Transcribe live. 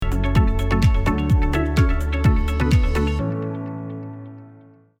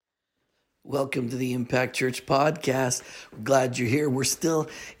Welcome to the Impact Church podcast. We're glad you're here. We're still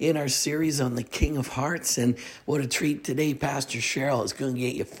in our series on the King of Hearts, and what a treat today. Pastor Cheryl is going to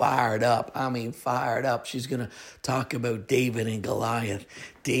get you fired up. Fired up. She's going to talk about David and Goliath,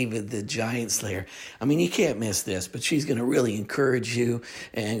 David the giant slayer. You can't miss this, but she's going to really encourage you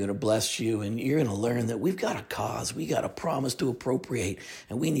and going to bless you, and you're going to learn that we've got a cause. We got a promise to appropriate,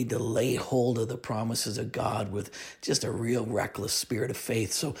 and we need to lay hold of the promises of God with just a real reckless spirit of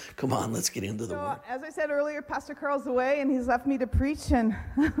faith. So come on, let's get into the word. As I said earlier, Pastor Carl's away, and he's left me to preach, and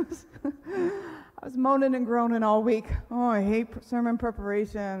I was moaning and groaning all week. Oh, I hate sermon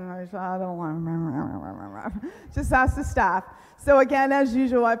preparation. I don't want to. Just ask the staff. So again, as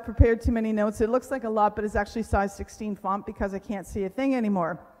usual, I've prepared too many notes. It looks like a lot, but it's actually size 16 font because I can't see a thing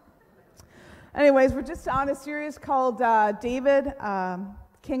anymore. Anyways, we're just on a series called David,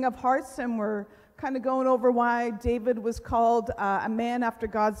 King of Hearts, and we're kind of going over why David was called a man after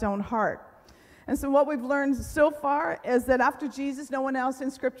God's own heart. And so what we've learned so far is that after Jesus, no one else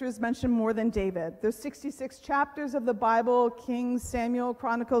in Scripture is mentioned more than David. There's 66 chapters of the Bible, Kings, Samuel,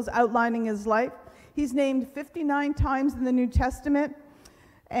 Chronicles, outlining his life. He's named 59 times in the New Testament.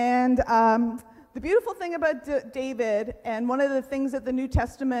 And the beautiful thing about David, and one of the things that the New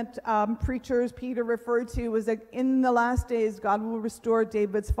Testament preachers, Peter, referred to, was that in the last days, God will restore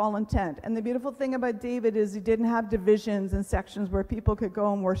David's fallen tent. And the beautiful thing about David is he didn't have divisions and sections where people could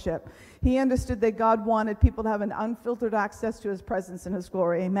go and worship. He understood that God wanted people to have an unfiltered access to his presence and his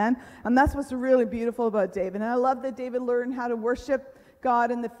glory. Amen? And that's what's really beautiful about David. And I love that David learned how to worship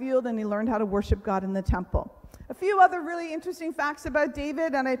God in the field, and he learned how to worship God in the temple. A few other really interesting facts about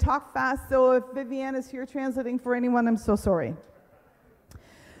David, and I talk fast, so if Vivienne is here translating for anyone, I'm so sorry.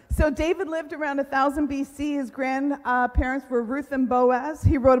 So David lived around 1000 BC. His grandparents were Ruth and Boaz.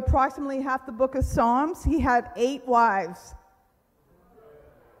 He wrote approximately half the book of Psalms. He had 8 wives.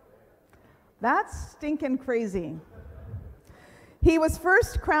 That's stinking crazy. He was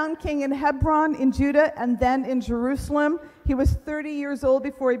first crowned king in Hebron in Judah and then in Jerusalem. He was 30 years old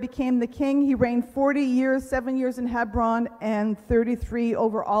before he became the king. He reigned 40 years, 7 years in Hebron, and 33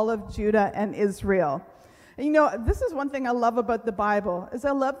 over all of Judah and Israel. And this is one thing I love about the Bible, is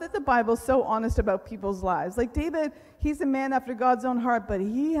I love that the Bible is so honest about people's lives. Like David, he's a man after God's own heart, but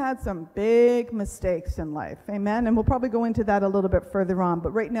he had some big mistakes in life. Amen? And we'll probably go into that a little bit further on.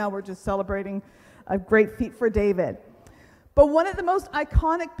 But right now we're just celebrating a great feat for David. But one of the most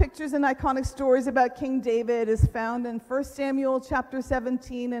iconic pictures and iconic stories about King David is found in 1 Samuel chapter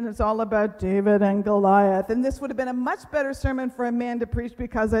 17, and it's all about David and Goliath. And this would have been a much better sermon for a man to preach,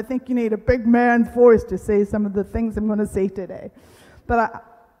 because I think you need a big man's voice to say some of the things I'm going to say today. But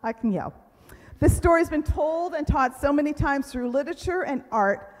I can yell. This story's been told and taught so many times through literature and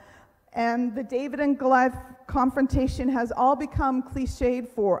art, and the David and Goliath confrontation has all become cliched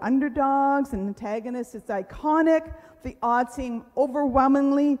for underdogs and antagonists. It's iconic. The odds seem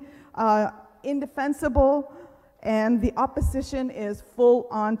overwhelmingly indefensible, and the opposition is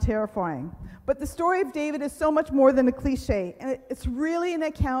full-on terrifying. But the story of David is so much more than a cliche, and it's really an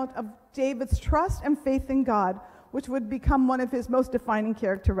account of David's trust and faith in God, which would become one of his most defining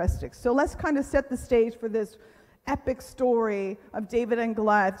characteristics. So let's kind of set the stage for this epic story of David and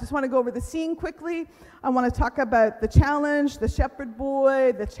Goliath. Just want to go over the scene quickly. I want to talk about the challenge, the shepherd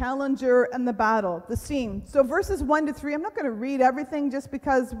boy, the challenger, and the battle, the scene. So verses 1 to 3, I'm not going to read everything just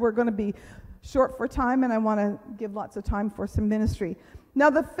because we're going to be short for time, and I want to give lots of time for some ministry.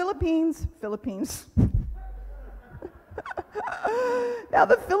 Now the Philippines. Now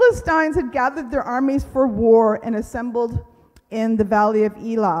the Philistines had gathered their armies for war and assembled in the valley of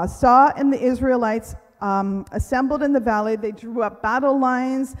Elah. Saul and the Israelites assembled in the valley. They drew up battle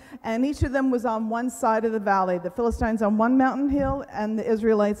lines, and each of them was on one side of the valley. The Philistines on one mountain hill and the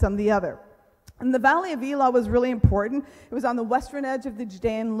Israelites on the other. And the valley of Elah was really important. It was on the western edge of the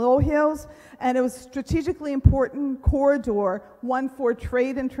Judean low hills, and it was a strategically important corridor, one for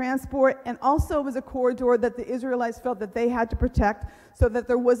trade and transport, and also it was a corridor that the Israelites felt that they had to protect so that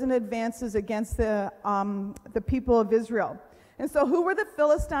there wasn't advances against the people of Israel. And so who were the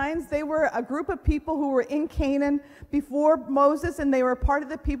Philistines? They were a group of people who were in Canaan before Moses, and they were part of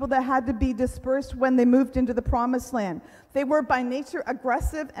the people that had to be dispersed when they moved into the Promised Land. They were by nature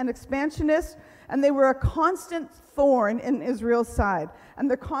aggressive and expansionist, and they were a constant thorn in Israel's side.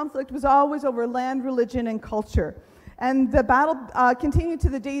 And the conflict was always over land, religion, and culture. And the battle continued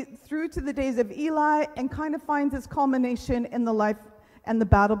through to the days of Eli, and kind of finds its culmination in the life and the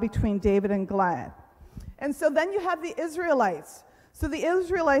battle between David and Goliath. And so then you have the Israelites. So the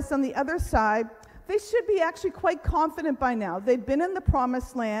Israelites on the other side, they should be actually quite confident by now. They'd been in the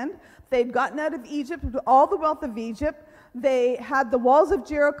promised land. They'd gotten out of Egypt with all the wealth of Egypt. They had the walls of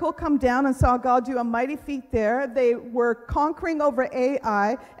Jericho come down and saw God do a mighty feat there. They were conquering over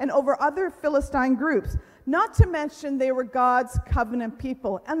Ai and over other Philistine groups. Not to mention they were God's covenant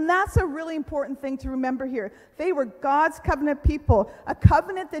people. And that's a really important thing to remember here. They were God's covenant people, a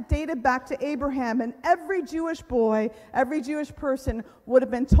covenant that dated back to Abraham. And every Jewish boy, every Jewish person would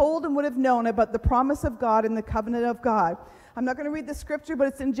have been told and would have known about the promise of God and the covenant of God. I'm not going to read the scripture, but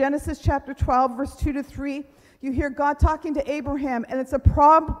it's in Genesis chapter 12, verse 2-3. You hear God talking to Abraham, and it's a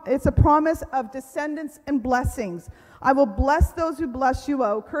promise of descendants and blessings. I will bless those who bless you.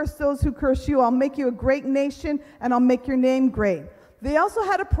 I will curse those who curse you. I'll make you a great nation, and I'll make your name great. They also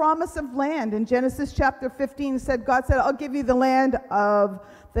had a promise of land. In Genesis chapter 15, God said, I'll give you the land of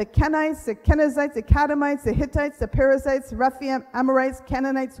the Kenites, the Kenizzites, the Kadmonites, the Hittites, the Perizzites, the Rephaim, Amorites,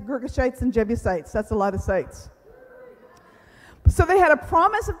 Canaanites, Girgashites, and Jebusites. That's a lot of sites. So they had a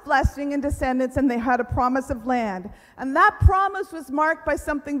promise of blessing and descendants, and they had a promise of land. And that promise was marked by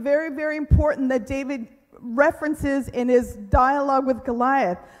something very, very important that David references in his dialogue with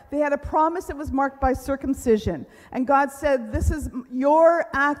Goliath. They had a promise that was marked by circumcision. And God said, this is your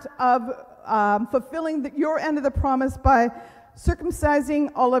act of fulfilling your end of the promise by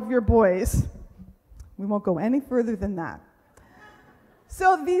circumcising all of your boys. We won't go any further than that.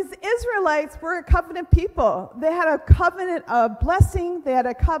 So these Israelites were a covenant people. They had a covenant of blessing, they had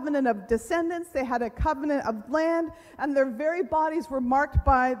a covenant of descendants, they had a covenant of land, and their very bodies were marked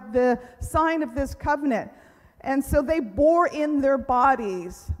by the sign of this covenant. And so they bore in their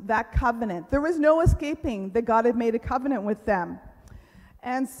bodies that covenant. There was no escaping that God had made a covenant with them.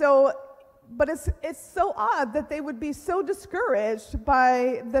 And so, but it's so odd that they would be so discouraged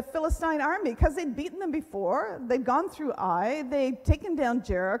by the Philistine army because they'd beaten them before. They'd gone through Ai. They'd taken down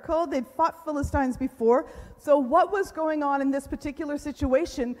Jericho. They'd fought Philistines before. So what was going on in this particular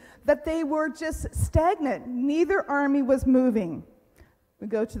situation that they were just stagnant? Neither army was moving. We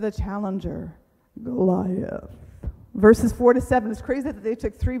go to the challenger, Goliath. Verses 4-7. It's crazy that they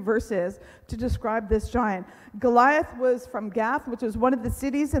took 3 verses to describe this giant. Goliath was from Gath, which was one of the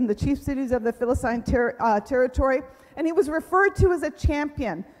cities and the chief cities of the Philistine territory, and he was referred to as a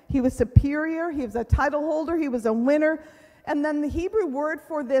champion. He was superior, he was a title holder, he was a winner, and then the Hebrew word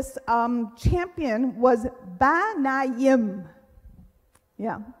for this champion was Banayim.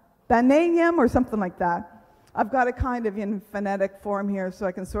 Yeah, Banayim or something like that. I've got it kind of in phonetic form here so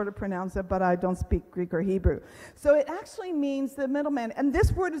I can sort of pronounce it, but I don't speak Greek or Hebrew. So it actually means the middleman, and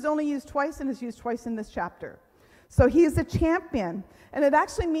this word is only used twice and is used twice in this chapter. So he is a champion, and it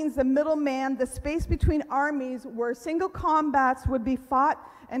actually means the middleman, the space between armies where single combats would be fought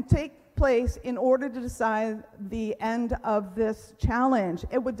and take place in order to decide the end of this challenge.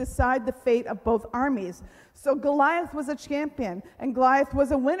 It would decide the fate of both armies. So Goliath was a champion, and Goliath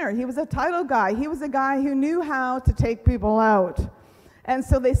was a winner. He was a title guy. He was a guy who knew how to take people out. And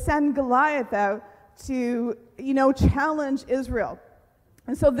so they send Goliath out to, challenge Israel.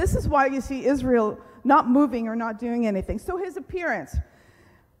 And so this is why you see Israel not moving or not doing anything. So his appearance.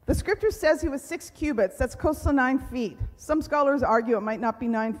 The scripture says he was 6 cubits. That's close to 9 feet. Some scholars argue it might not be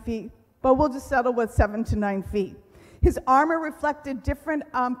 9 feet, but we'll just settle with 7 to 9 feet. His armor reflected different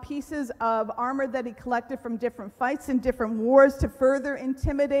pieces of armor that he collected from different fights and different wars to further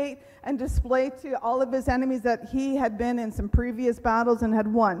intimidate and display to all of his enemies that he had been in some previous battles and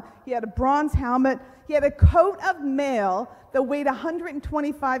had won. He had a bronze helmet. He had a coat of mail that weighed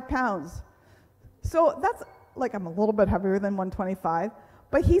 125 pounds. So that's like, I'm a little bit heavier than 125,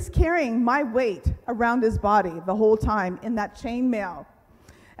 but he's carrying my weight around his body the whole time in that chain mail.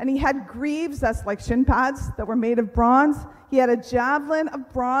 And he had greaves, that's like shin pads, that were made of bronze. He had a javelin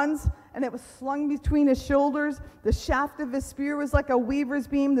of bronze, and it was slung between his shoulders. The shaft of his spear was like a weaver's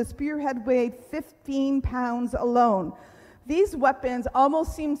beam. The spearhead weighed 15 pounds alone. These weapons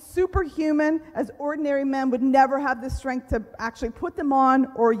almost seemed superhuman, as ordinary men would never have the strength to actually put them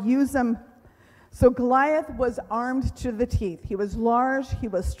on or use them. So Goliath was armed to the teeth. He was large, he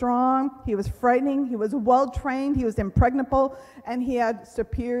was strong, he was frightening, he was well-trained, he was impregnable, and he had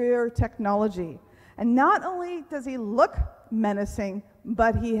superior technology. And not only does he look menacing,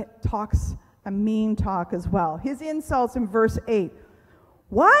 but he talks a mean talk as well. His insults in verse 8.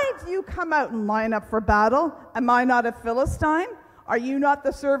 Why do you come out and line up for battle? Am I not a Philistine? Are you not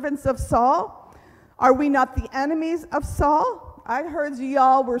the servants of Saul? Are we not the enemies of Saul? I heard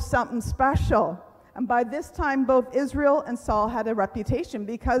y'all were something special. And by this time, both Israel and Saul had a reputation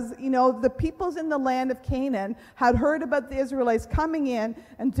because, the peoples in the land of Canaan had heard about the Israelites coming in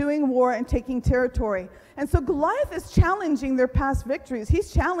and doing war and taking territory. And so Goliath is challenging their past victories.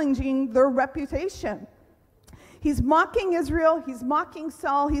 He's challenging their reputation. He's mocking Israel, he's mocking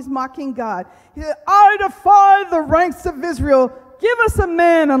Saul, he's mocking God. He said, I defy the ranks of Israel. Give us a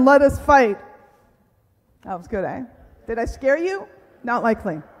man and let us fight. That was good, eh? Did I scare you? Not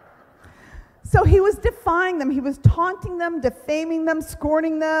likely. So he was defying them. He was taunting them, defaming them,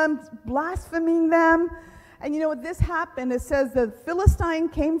 scorning them, blaspheming them. And when this happened, it says the Philistine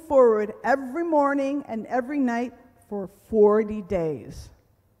came forward every morning and every night for 40 days.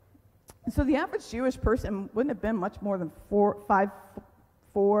 So the average Jewish person wouldn't have been much more than 5'4",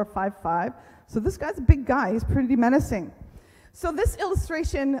 5'5". So this guy's a big guy. He's pretty menacing. So this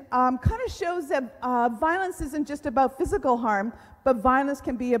illustration kind of shows that violence isn't just about physical harm, but violence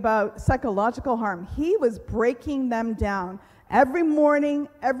can be about psychological harm. He was breaking them down. Every morning,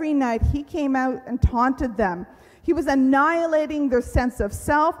 every night, he came out and taunted them. He was annihilating their sense of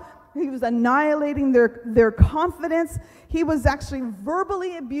self. He was annihilating their confidence. He was actually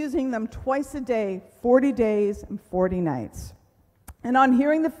verbally abusing them twice a day, 40 days and 40 nights. And on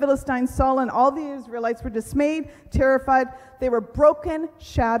hearing the Philistines, Saul and all the Israelites were dismayed, terrified. They were broken,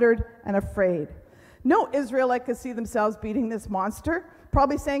 shattered, and afraid. No Israelite could see themselves beating this monster,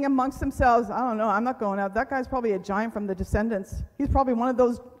 probably saying amongst themselves, I don't know, I'm not going out. That guy's probably a giant from the descendants. He's probably one of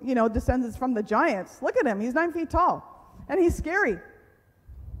those, descendants from the giants. Look at him. He's 9 feet tall, and he's scary.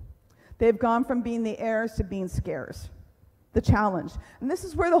 They've gone from being the heirs to being scares. The challenge. And this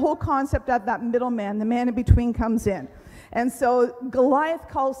is where the whole concept of that middleman, the man in between, comes in. And so Goliath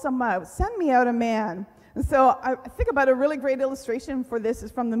calls someone out, send me out a man. And so I think about a really great illustration for this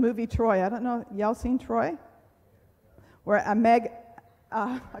is from the movie Troy. I don't know, y'all seen Troy? Where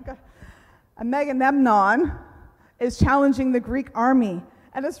Agamemnon is challenging the Greek army.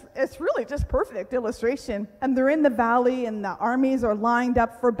 And it's really just perfect illustration. And they're in the valley and the armies are lined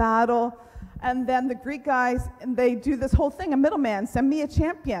up for battle. And then the Greek guys, and they do this whole thing, a middleman, send me a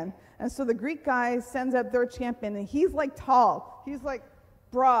champion. And so the Greek guy sends out their champion, and he's like tall. He's like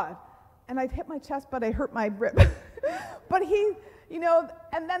broad. And I'd hit my chest, but I hurt my rib. But he,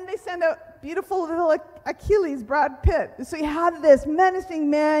 and then they send out beautiful little Achilles, Brad Pitt. So you have this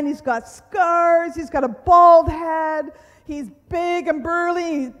menacing man. He's got scars. He's got a bald head. He's big and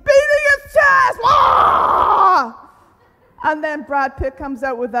burly. He's beating his chest. Wah! And then Brad Pitt comes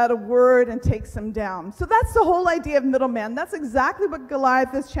out without a word and takes him down. So that's the whole idea of middleman. That's exactly what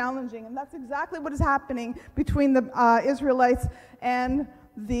Goliath is challenging, and that's exactly what is happening between the Israelites and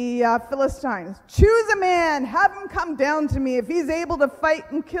the Philistines. Choose a man, have him come down to me. If he's able to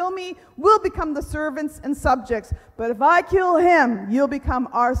fight and kill me, we'll become the servants and subjects. But if I kill him, you'll become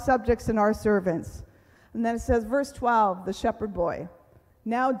our subjects and our servants. And then it says, verse 12, the shepherd boy.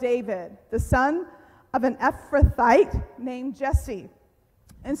 Now David, the son of an Ephrathite named Jesse.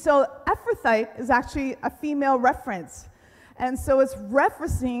 And so Ephrathite is actually a female reference. And so it's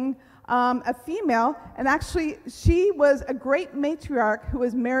referencing a female, and actually she was a great matriarch who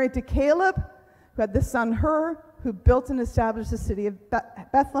was married to Caleb, who had the son Hur, who built and established the city of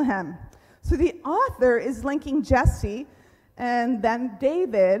Bethlehem. So the author is linking Jesse and then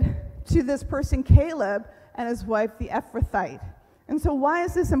David to this person Caleb and his wife, the Ephrathite. And so why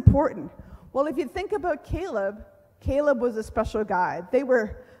is this important? Well, if you think about Caleb, Caleb was a special guy.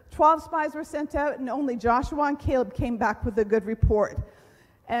 12 spies were sent out, and only Joshua and Caleb came back with a good report.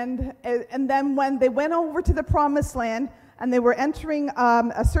 And then when they went over to the promised land, and they were entering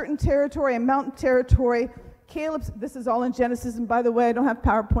a certain territory, a mountain territory, this is all in Genesis, and by the way, I don't have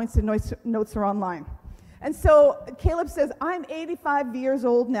PowerPoints, the notes are online. And so Caleb says, I'm 85 years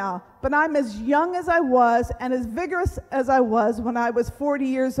old now, but I'm as young as I was and as vigorous as I was when I was 40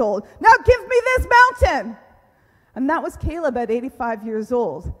 years old. Now give me this mountain. And that was Caleb at 85 years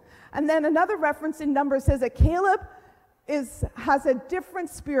old. And then another reference in Numbers says that Caleb has a different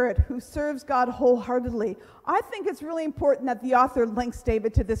spirit who serves God wholeheartedly. I think it's really important that the author links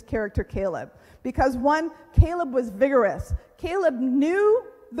David to this character, Caleb. Because one, Caleb was vigorous. Caleb knew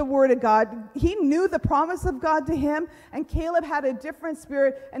the word of God. He knew the promise of God to him, and Caleb had a different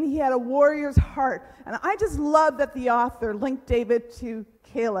spirit, and he had a warrior's heart. And I just love that the author linked David to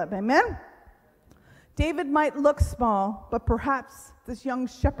Caleb. Amen? David might look small, but perhaps this young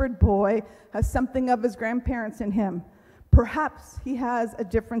shepherd boy has something of his grandparents in him. Perhaps he has a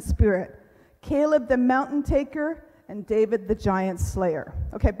different spirit. Caleb the mountain taker, and David the giant slayer.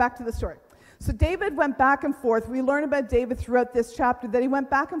 Okay, back to the story. So David went back and forth. We learn about David throughout this chapter that he went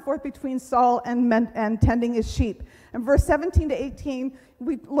back and forth between Saul and tending his sheep. In verse 17 to 18,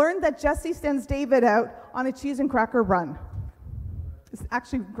 we learned that Jesse sends David out on a cheese and cracker run. It's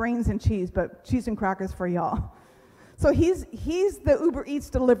actually grains and cheese, but cheese and crackers for y'all. So he's the Uber Eats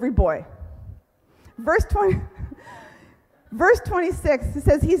delivery boy. Verse 26, it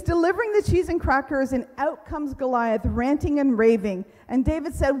says, he's delivering the cheese and crackers, and out comes Goliath, ranting and raving. And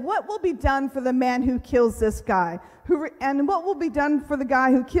David said, what will be done for the man who kills this guy? And what will be done for the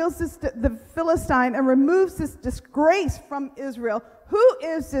guy who kills the Philistine and removes this disgrace from Israel? Who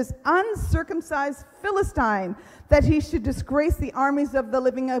is this uncircumcised Philistine that he should disgrace the armies of the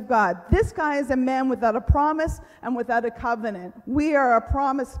living God? This guy is a man without a promise and without a covenant. We are a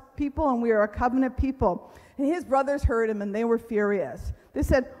promised people and we are a covenant people. And his brothers heard him and they were furious. They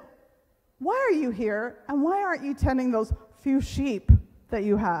said, why are you here and why aren't you tending those few sheep that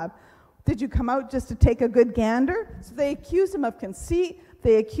you have? Did you come out just to take a good gander? So they accused him of conceit.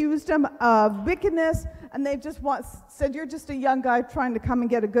 They accused him of wickedness, and they just said, you're just a young guy trying to come and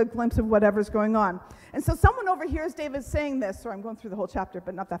get a good glimpse of whatever's going on. And so someone overhears David saying this. Sorry, I'm going through the whole chapter,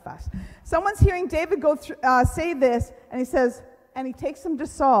 but not that fast. Someone's hearing David say this, and he says, and he takes him to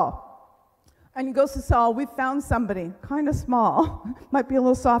Saul. And he goes to Saul, we found somebody, kind of small, might be a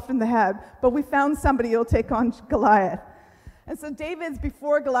little soft in the head, but we found somebody who'll take on Goliath. And so David's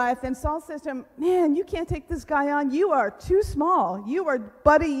before Goliath, and Saul says to him, man, you can't take this guy on. You are too small. You are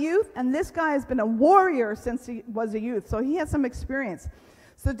but a youth, and this guy has been a warrior since he was a youth, so he has some experience.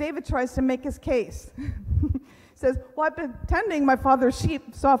 So David tries to make his case. He says, well, I've been tending my father's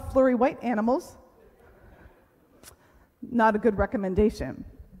sheep, soft, flurry, white animals. Not a good recommendation.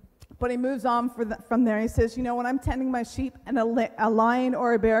 But he moves on from there. He says, you know, when I'm tending my sheep and a lion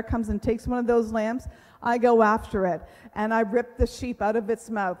or a bear comes and takes one of those lambs, I go after it, and I rip the sheep out of its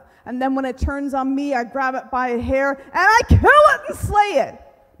mouth. And then when it turns on me, I grab it by a hair, and I kill it and slay it.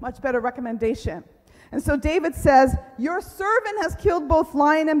 Much better recommendation. And so David says, your servant has killed both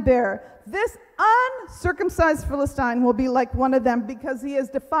lion and bear. This uncircumcised Philistine will be like one of them, because he has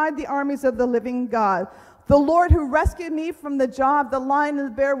defied the armies of the living God. The Lord who rescued me from the jaw of the lion and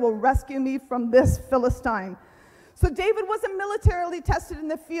the bear will rescue me from this Philistine. So David wasn't militarily tested in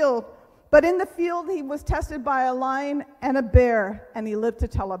the field, but in the field he was tested by a lion and a bear, and he lived to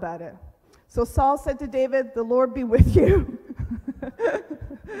tell about it. So Saul said to David, the Lord be with you.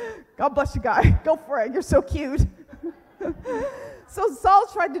 God bless you, guy. Go for it. You're so cute. So Saul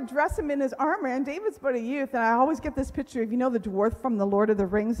tried to dress him in his armor, and David's but a youth, and I always get this picture of, you know, the dwarf from the Lord of the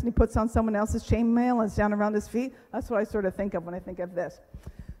Rings, and he puts on someone else's chainmail and it's down around his feet. That's what I sort of think of when I think of this.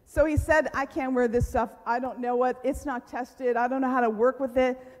 So he said, I can't wear this stuff. I don't know it. It's not tested. I don't know how to work with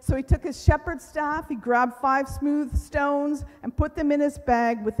it. So he took his shepherd's staff. He grabbed 5 smooth stones and put them in his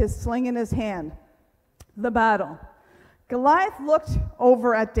bag with his sling in his hand. The battle. Goliath looked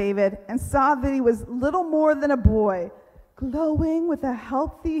over at David and saw that he was little more than a boy, glowing with a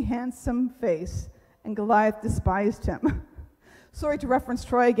healthy, handsome face. And Goliath despised him. Sorry to reference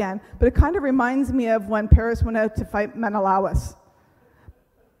Troy again, but it kind of reminds me of when Paris went out to fight Menelaus.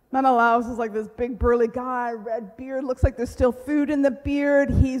 Menelaus is like this big burly guy, red beard, looks like there's still food in the beard.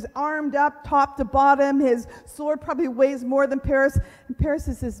 He's armed up top to bottom. His sword probably weighs more than Paris. And Paris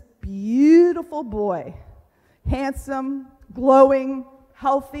is this beautiful boy, handsome, glowing,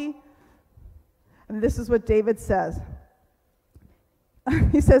 healthy. And this is what David says.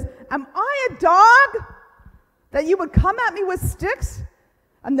 He says, am I a dog that you would come at me with sticks?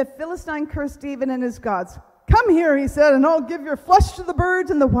 And the Philistine cursed David and his gods. Come here, he said, and I'll give your flesh to the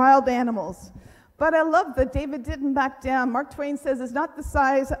birds and the wild animals. But I love that David didn't back down. Mark Twain says it's not the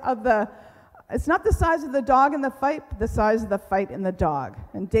size of the dog in the fight, but the size of the fight in the dog.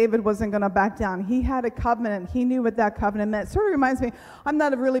 And David wasn't going to back down. He had a covenant. He knew what that covenant meant. It sort of reminds me, I'm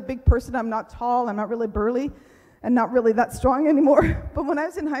not a really big person. I'm not tall. I'm not really burly and not really that strong anymore. But when I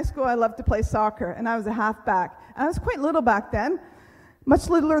was in high school, I loved to play soccer, and I was a halfback. And I was quite little back then, much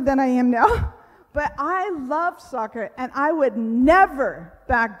littler than I am now. But I loved soccer, and I would never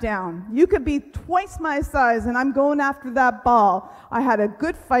back down. You could be twice my size, and I'm going after that ball. I had a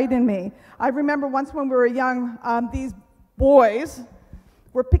good fight in me. I remember once when we were young, these boys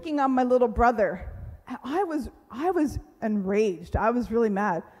were picking on my little brother. And I was enraged. I was really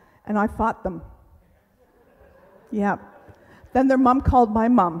mad, and I fought them. Yeah. Then their mom called my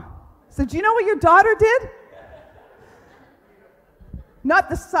mom. Said, do you know what your daughter did? Not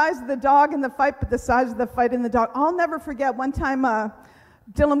the size of the dog in the fight, but the size of the fight in the dog. I'll never forget one time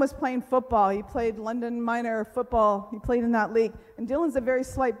Dylan was playing football. He played London Minor football. He played in that league. And Dylan's a very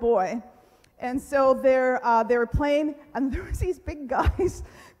slight boy. And so they were playing, and there was these big guys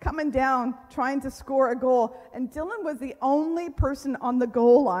coming down trying to score a goal. And Dylan was the only person on the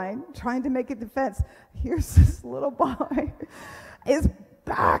goal line trying to make a defense. Here's this little boy. His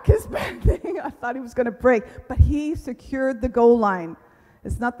back is bending. I thought he was going to break, but he secured the goal line.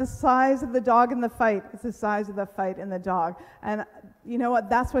 It's not the size of the dog in the fight, it's the size of the fight in the dog. And you know what?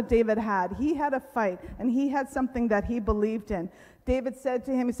 That's what David had. He had a fight, and he had something that he believed in. David said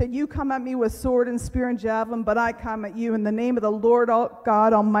to him, he said, you come at me with sword and spear and javelin, but I come at you in the name of the Lord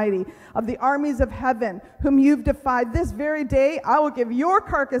God Almighty, of the armies of heaven, whom you've defied. This very day I will give your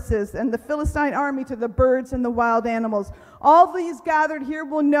carcasses and the Philistine army to the birds and the wild animals. All these gathered here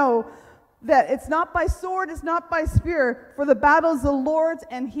will know that it's not by sword, it's not by spear, for the battle is the Lord's,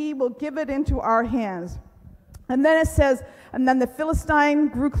 and he will give it into our hands. And then it says, and then the Philistine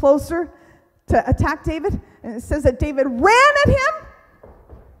grew closer to attack David, and it says that David ran at him,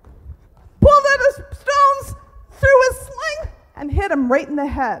 pulled out his stones, threw his sling, and hit him right in the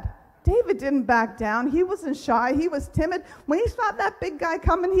head. David didn't back down. He wasn't shy. He was timid. When he saw that big guy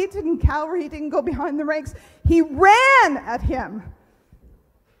coming, he didn't cower. He didn't go behind the ranks. He ran at him.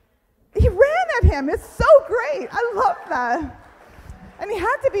 He ran at him. It's so great. I love that. And he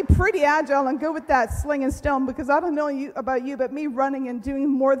had to be pretty agile and good with that sling and stone, because I don't know about you, but me running and doing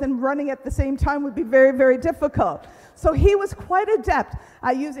more than running at the same time would be very, very difficult. So he was quite adept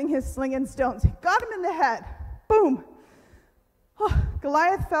at using his sling and stones. He got him in the head. Boom. Oh,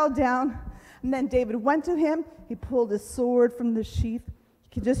 Goliath fell down, and then David went to him. He pulled his sword from the sheath. You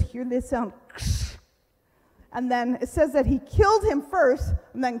could just hear this sound. And then it says that he killed him first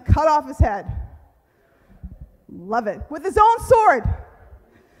and then cut off his head. Love it. With his own sword.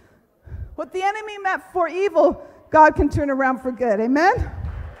 What the enemy meant for evil, God can turn around for good. Amen?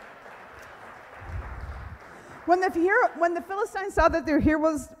 When the Philistines saw that their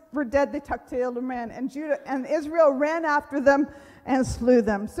heroes were dead, they tucked tail and ran. And Judah and Israel ran after them and slew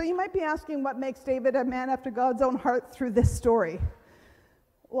them. So you might be asking, what makes David a man after God's own heart through this story?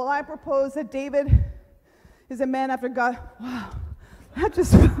 Well, I propose that David is a man after God. Wow, that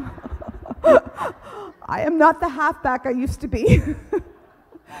just... I am not the halfback I used to be.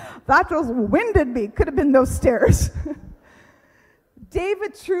 That just winded me. Could have been those stairs.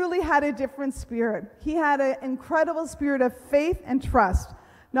 David truly had a different spirit. He had an incredible spirit of faith and trust,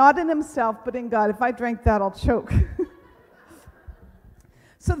 not in himself, but in God. If I drank that, I'll choke.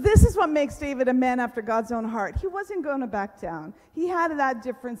 So this is what makes David a man after God's own heart. He wasn't going to back down. He had that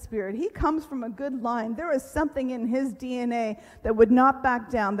different spirit. He comes from a good line. There is something in his DNA that would not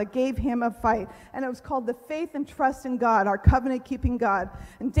back down, that gave him a fight. And it was called the faith and trust in God, our covenant-keeping God.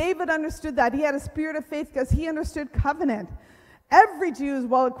 And David understood that. He had a spirit of faith because he understood covenant. Every Jew is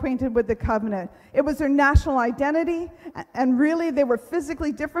well acquainted with the covenant. It was their national identity, and really they were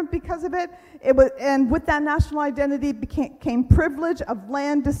physically different because of it. And with that national identity came privilege of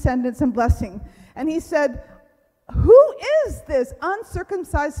land, descendants, and blessing. And he said, who is this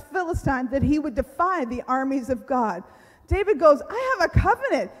uncircumcised Philistine that he would defy the armies of God? David goes, I have a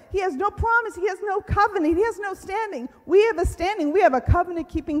covenant. He has no promise. He has no covenant. He has no standing. We have a standing. We have a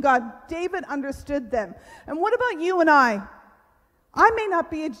covenant-keeping God. David understood them. And what about you and I? I may not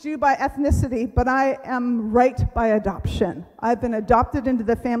be a Jew by ethnicity, but I am right by adoption. I've been adopted into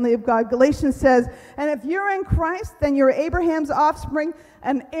the family of God. Galatians says, and if you're in Christ, then you're Abraham's offspring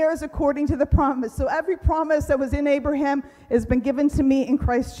and heirs according to the promise. So every promise that was in Abraham has been given to me in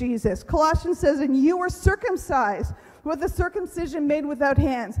Christ Jesus. Colossians says, and you were circumcised with a circumcision made without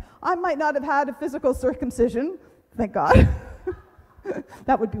hands. I might not have had a physical circumcision, thank God.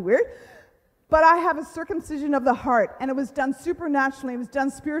 That would be weird. But I have a circumcision of the heart, and it was done supernaturally. It was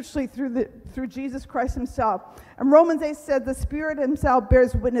done spiritually through Jesus Christ himself. And Romans 8 said, the Spirit himself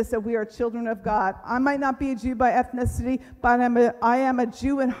bears witness that we are children of God. I might not be a Jew by ethnicity, but I am a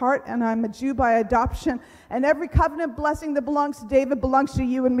Jew in heart, and I'm a Jew by adoption. And every covenant blessing that belongs to David belongs to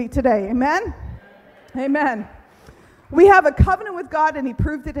you and me today. Amen? Amen. We have a covenant with God, and he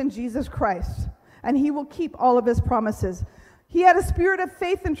proved it in Jesus Christ. And he will keep all of his promises. He had a spirit of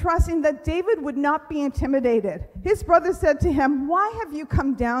faith and trusting that David would not be intimidated. His brother said to him, why have you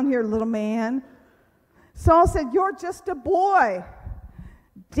come down here, little man? Saul said, you're just a boy.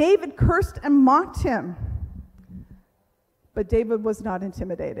 David cursed and mocked him. But David was not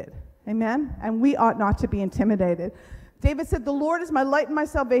intimidated. Amen? And we ought not to be intimidated. David said, the Lord is my light and my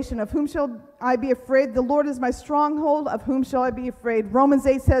salvation. Of whom shall I be afraid? The Lord is my stronghold. Of whom shall I be afraid? Romans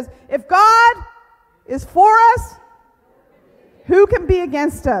 8 says, if God is for us, who can be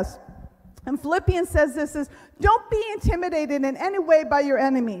against us? And Philippians says this is, don't be intimidated in any way by your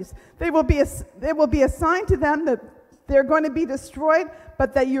enemies. There will be a sign to them that they're going to be destroyed,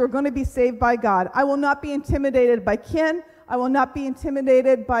 but that you're going to be saved by God. I will not be intimidated by kin. I will not be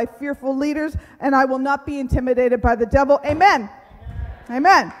intimidated by fearful leaders, and I will not be intimidated by the devil. Amen.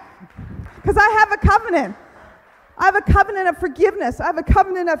 Amen. Because I have a covenant. I have a covenant of forgiveness. I have a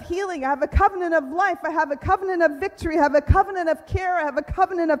covenant of healing. I have a covenant of life. I have a covenant of victory. I have a covenant of care. I have a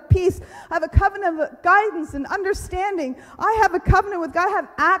covenant of peace. I have a covenant of guidance and understanding. I have a covenant with God. I have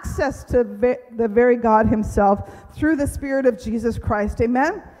access to the very God himself through the Spirit of Jesus Christ.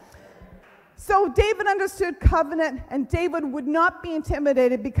 Amen? So David understood covenant, and David would not be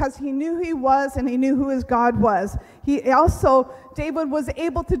intimidated because he knew who he was and he knew who his God was. David was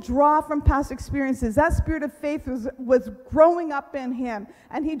able to draw from past experiences. That spirit of faith was growing up in him,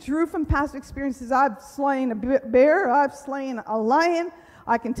 and he drew from past experiences. I've slain a bear, I've slain a lion,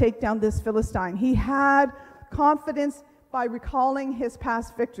 I can take down this Philistine. He had confidence by recalling his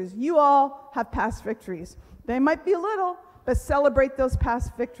past victories. You all have past victories. They might be little, but celebrate those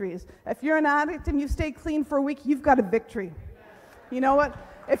past victories. If you're an addict and you stay clean for a week, you've got a victory. You know what?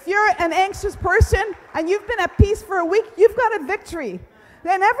 If you're an anxious person and you've been at peace for a week, you've got a victory.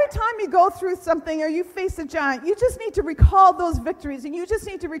 Then every time you go through something or you face a giant, you just need to recall those victories, and you just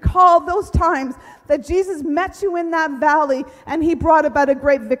need to recall those times that Jesus met you in that valley and he brought about a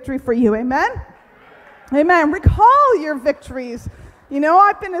great victory for you. Amen? Amen. Recall your victories. You know,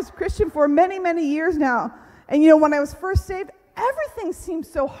 I've been a Christian for many, many years now. And you know, when I was first saved, everything seemed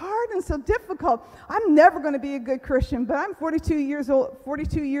so hard and so difficult. I'm never going to be a good Christian, but I'm 42 years old.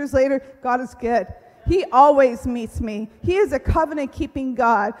 42 years later, God is good. He always meets me. He is a covenant-keeping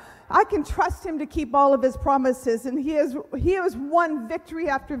God. I can trust him to keep all of his promises, and he has won victory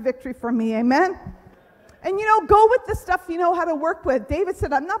after victory for me. Amen? And, you know, go with the stuff you know how to work with. David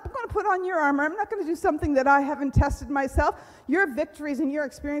said, I'm not going to put on your armor. I'm not going to do something that I haven't tested myself. Your victories and your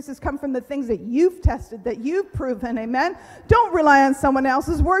experiences come from the things that you've tested, that you've proven. Amen? Don't rely on someone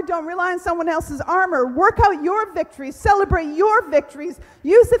else's word. Don't rely on someone else's armor. Work out your victories. Celebrate your victories.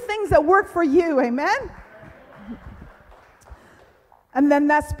 Use the things that work for you. Amen? And then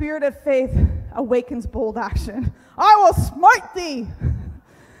that spirit of faith awakens bold action. I will smite thee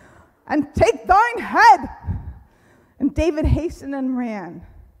and take thine head. And David hastened and ran.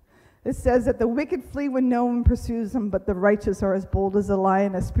 It says that the wicked flee when no one pursues them, but the righteous are as bold as a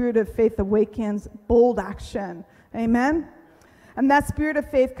lion. A spirit of faith awakens bold action. Amen? And that spirit of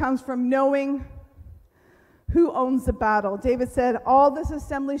faith comes from knowing who owns the battle. David said, all this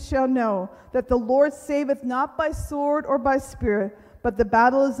assembly shall know that the Lord saveth not by sword or by spirit, but the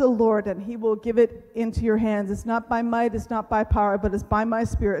battle is the Lord, and he will give it into your hands. It's not by might, it's not by power, but it's by my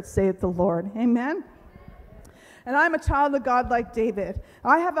spirit, saith the Lord. Amen? And I'm a child of God like David.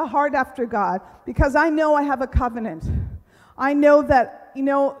 I have a heart after God because I know I have a covenant. I know that, you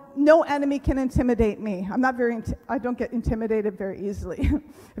know, no enemy can intimidate me. I don't get intimidated very easily,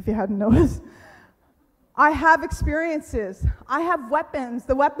 if you hadn't noticed. I have experiences. I have weapons.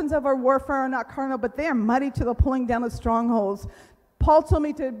 The weapons of our warfare are not carnal, but they are mighty to the pulling down of strongholds. Paul told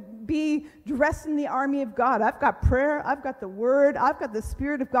me to be dressed in the army of God. I've got prayer. I've got the word. I've got the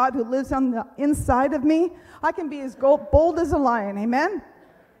Spirit of God who lives on the inside of me. I can be as bold as a lion. Amen?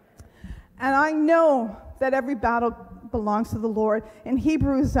 And I know that every battle belongs to the Lord. In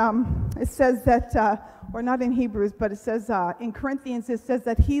Hebrews, it says that, or not in Hebrews, but it says in Corinthians, it says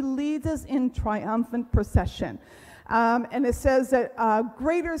that he leads us in triumphant procession. And it says that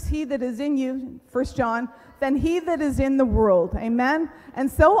greater is he that is in you, 1 John, than he that is in the world. Amen? And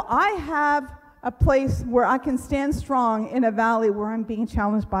so I have a place where I can stand strong in a valley where I'm being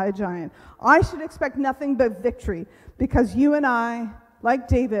challenged by a giant. I should expect nothing but victory because you and I, like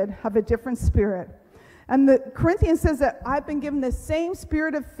David, have a different spirit. And the Corinthians says that I've been given the same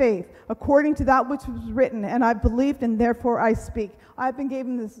spirit of faith according to that which was written, and I believed and therefore I speak. I've been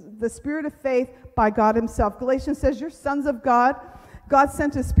given the spirit of faith by God himself. Galatians says you're sons of God. God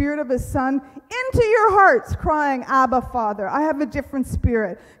sent a spirit of his son into your hearts, crying, Abba, Father. I have a different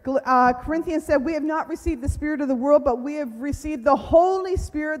spirit. Corinthians said, we have not received the spirit of the world, but we have received the Holy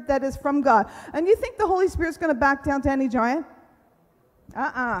Spirit that is from God. And you think the Holy Spirit's going to back down to any giant?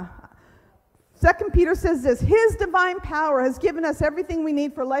 2 Peter says this, his divine power has given us everything we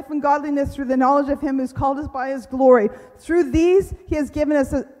need for life and godliness through the knowledge of him who's called us by his glory. Through these, he has given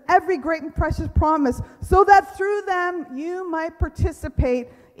us every great and precious promise, so that through them you might participate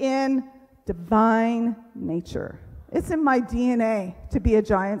in divine nature. It's in my DNA to be a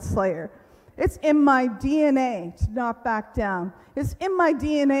giant slayer. It's in my DNA to not back down. It's in my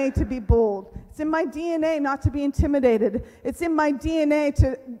DNA to be bold. It's in my DNA not to be intimidated. It's in my DNA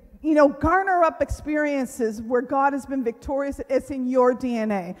to garner up experiences where God has been victorious. It's in your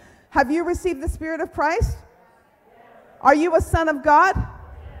DNA. Have you received the Spirit of Christ? Are you a son of God?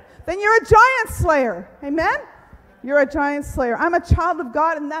 Then you're a giant slayer. Amen? You're a giant slayer. I'm a child of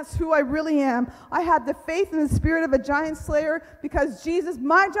God, and that's who I really am. I had the faith and the spirit of a giant slayer because Jesus,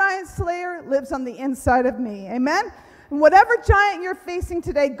 my giant slayer, lives on the inside of me. Amen? And whatever giant you're facing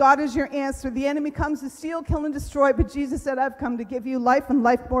today, God is your answer. The enemy comes to steal, kill, and destroy, but Jesus said, I've come to give you life and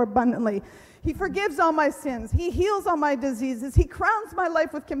life more abundantly. He forgives all my sins. He heals all my diseases. He crowns my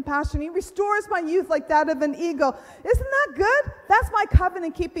life with compassion. He restores my youth like that of an eagle. Isn't that good? That's my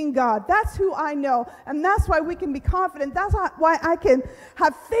covenant-keeping God. That's who I know, and that's why we can be confident. That's why I can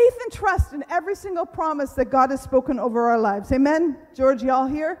have faith and trust in every single promise that God has spoken over our lives. Amen? George, y'all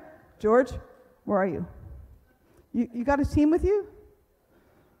here? George, where are you? You got a team with you?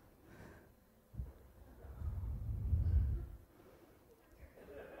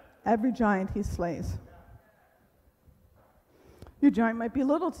 Every giant he slays. Your giant might be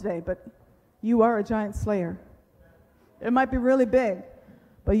little today, but you are a giant slayer. It might be really big,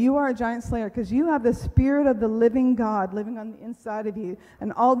 but you are a giant slayer because you have the Spirit of the living God living on the inside of you,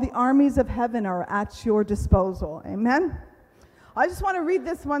 and all the armies of heaven are at your disposal. Amen? I just want to read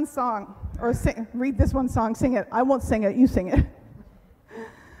this one song, or read this one song, sing it. I won't sing it, you sing it.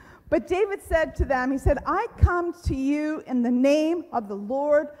 But David said to them, he said, I come to you in the name of the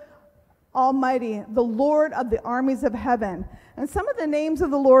Lord Almighty, the Lord of the armies of heaven. And some of the names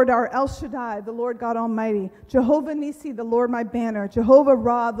of the Lord are El Shaddai, the Lord God Almighty, Jehovah Nissi, the Lord my banner, Jehovah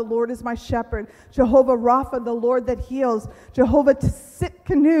Ra, the Lord is my shepherd, Jehovah Rapha, the Lord that heals, Jehovah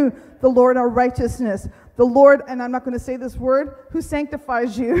Tsidkenu, the Lord our righteousness, the Lord, and I'm not going to say this word, who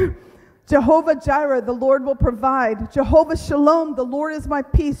sanctifies you, Jehovah Jireh, the Lord will provide, Jehovah Shalom, the Lord is my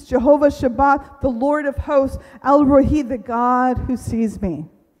peace, Jehovah Shabbat, the Lord of hosts, El Rohi, the God who sees me.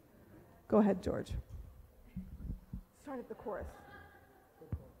 Go ahead, George. Start at the chorus.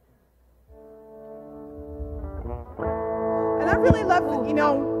 And I really love that,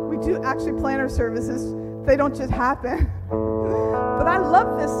 we do actually plan our services. They don't just happen. But I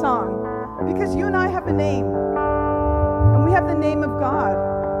love this song because you and I have a name. And we have the name of God.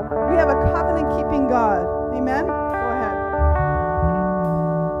 We have a covenant-keeping God. Amen? Go ahead.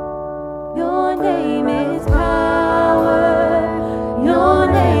 Your name is power. Your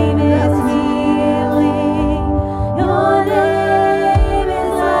name is healing. Your name is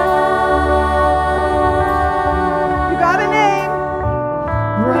life. You got a name.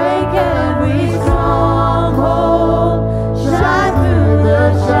 Break every stronghold. Shine through the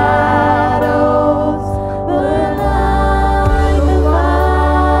shadows. Burn like a fire.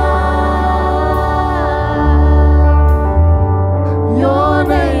 Your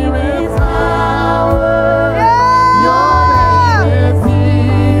name is power.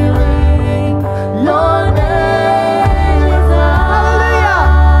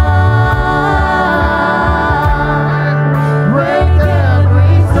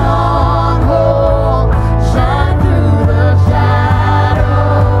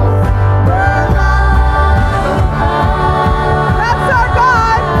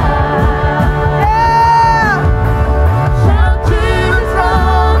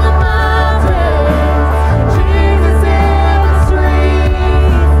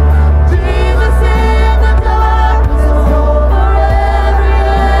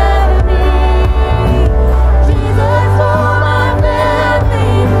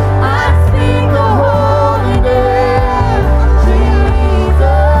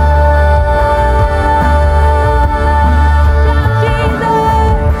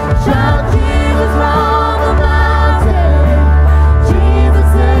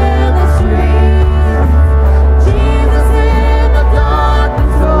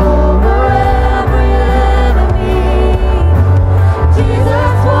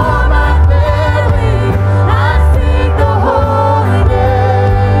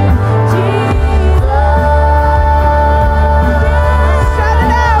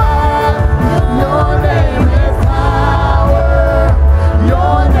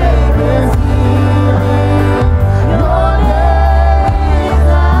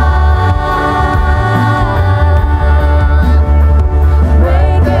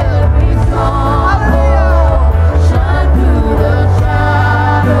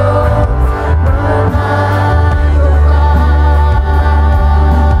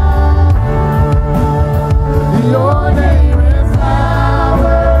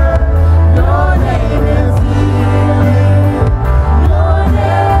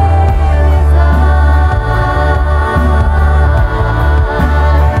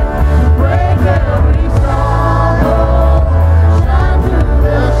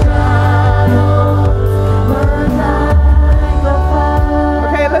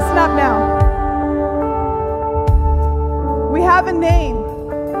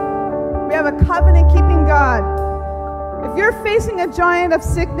 giant of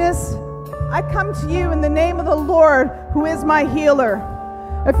sickness, I come to you in the name of the Lord, who is my healer.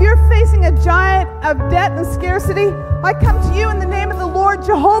 If you're facing a giant of debt and scarcity, I come to you in the name of the Lord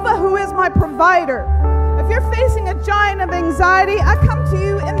Jehovah, who is my provider. If you're facing a giant of anxiety, I come to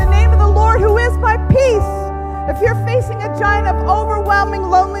you in the name of the Lord, who is my peace. If you're facing a giant of overwhelming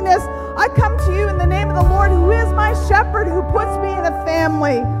loneliness, I come to you in the name of the Lord, who is my shepherd, who puts me in a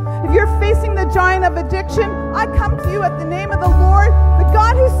family. If you're facing the giant of addiction, I come to you at the name of the Lord, the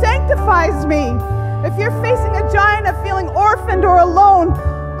God who sanctifies me. If you're facing a giant of feeling orphaned or alone,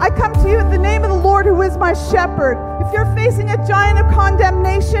 I come to you in the name of the Lord, who is my shepherd. If you're facing a giant of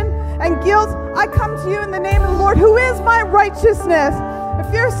condemnation and guilt, I come to you in the name of the Lord, who is my righteousness.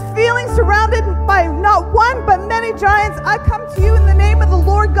 If you're feeling surrounded by not one but many giants, I come to you in the name of the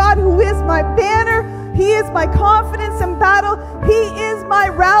Lord God, who is my banner. He is my confidence in battle. He is my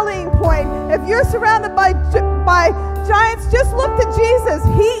rallying point. If you're surrounded by giants, just look to Jesus.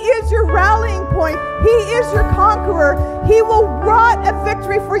 He is your rallying point. He is your conqueror. He will wrought a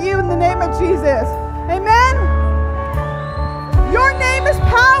victory for you in the name of Jesus. Amen. Your name is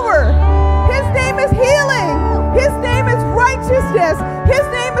power. His name is healing. His name is righteousness. His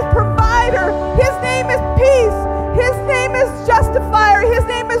name is provider. His name is peace. His name is justifier. His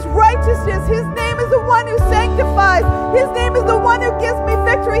name is righteousness. His name is the one who sanctifies. His name is the one who gives me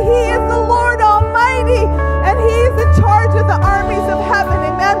victory. He is the Lord Almighty, and He is in charge of the armies of heaven.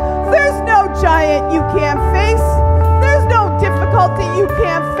 Amen. There's no giant you can't face. There's no difficulty you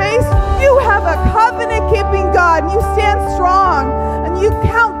can't face. You have a covenant-keeping God, and you stand strong, and you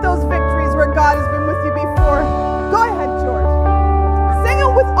count those victories where God has been with you before. Go ahead, George. Sing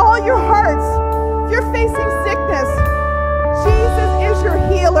it with all your hearts. If you're facing sickness, Jesus is your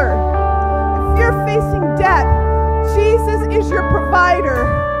healer. If you're facing debt, Jesus is your provider.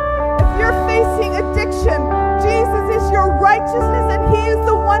 If you're facing addiction, Jesus is your righteousness, and He is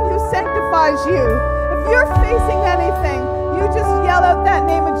the one who sanctifies you. If you're facing anything, you just yell out that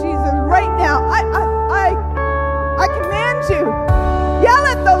name of Jesus right now. I command you, yell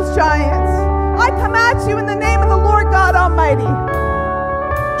at those giants. I come at you in the name of the Lord God Almighty.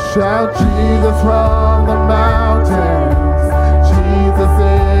 Shout Jesus from the mountains, Jesus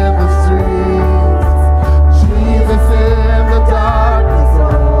is